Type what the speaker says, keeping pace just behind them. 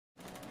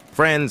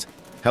Friends,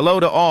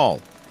 hello to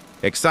all.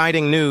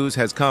 Exciting news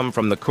has come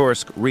from the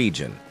Kursk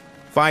region.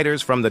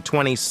 Fighters from the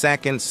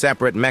 22nd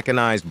Separate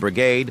Mechanized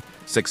Brigade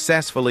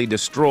successfully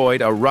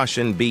destroyed a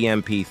Russian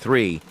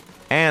BMP-3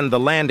 and the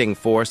landing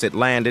force it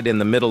landed in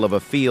the middle of a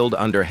field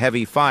under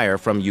heavy fire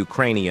from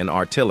Ukrainian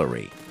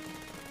artillery.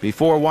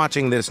 Before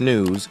watching this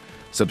news,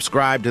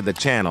 subscribe to the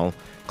channel,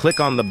 click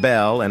on the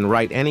bell, and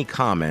write any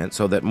comment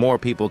so that more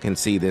people can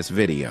see this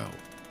video.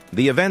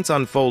 The events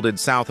unfolded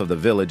south of the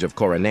village of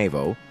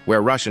Koronevo,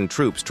 where Russian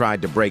troops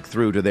tried to break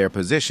through to their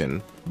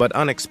position, but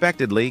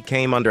unexpectedly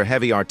came under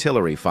heavy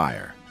artillery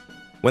fire.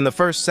 When the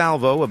first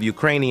salvo of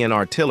Ukrainian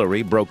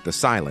artillery broke the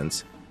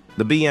silence,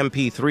 the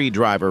BMP-3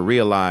 driver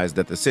realized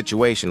that the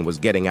situation was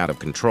getting out of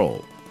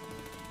control.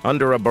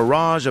 Under a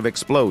barrage of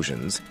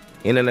explosions,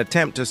 in an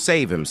attempt to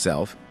save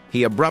himself,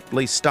 he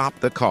abruptly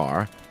stopped the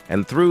car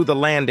and threw the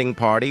landing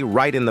party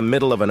right in the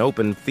middle of an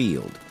open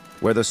field,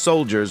 where the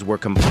soldiers were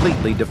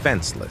completely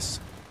defenseless.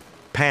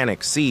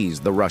 Panic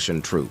seized the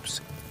Russian troops.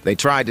 They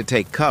tried to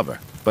take cover,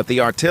 but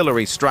the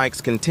artillery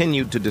strikes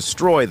continued to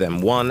destroy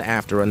them one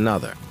after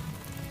another.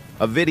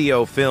 A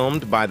video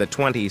filmed by the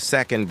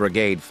 22nd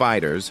Brigade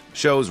fighters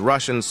shows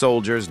Russian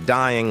soldiers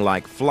dying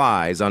like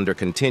flies under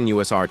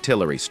continuous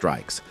artillery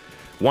strikes.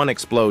 One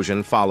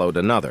explosion followed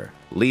another,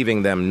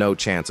 leaving them no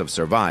chance of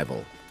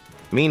survival.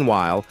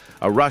 Meanwhile,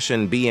 a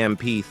Russian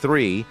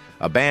BMP-3,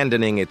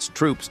 abandoning its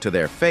troops to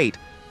their fate,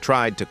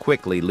 tried to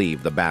quickly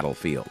leave the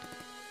battlefield.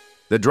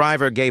 The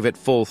driver gave it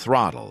full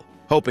throttle,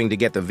 hoping to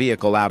get the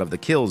vehicle out of the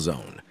kill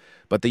zone,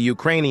 but the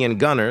Ukrainian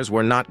gunners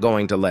were not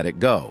going to let it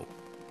go.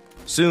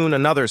 Soon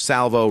another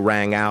salvo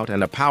rang out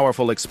and a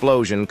powerful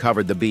explosion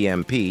covered the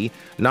BMP,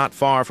 not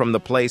far from the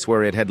place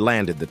where it had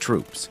landed the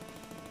troops.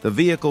 The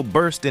vehicle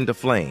burst into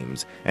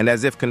flames, and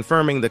as if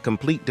confirming the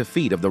complete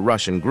defeat of the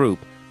Russian group,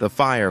 the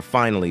fire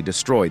finally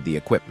destroyed the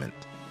equipment.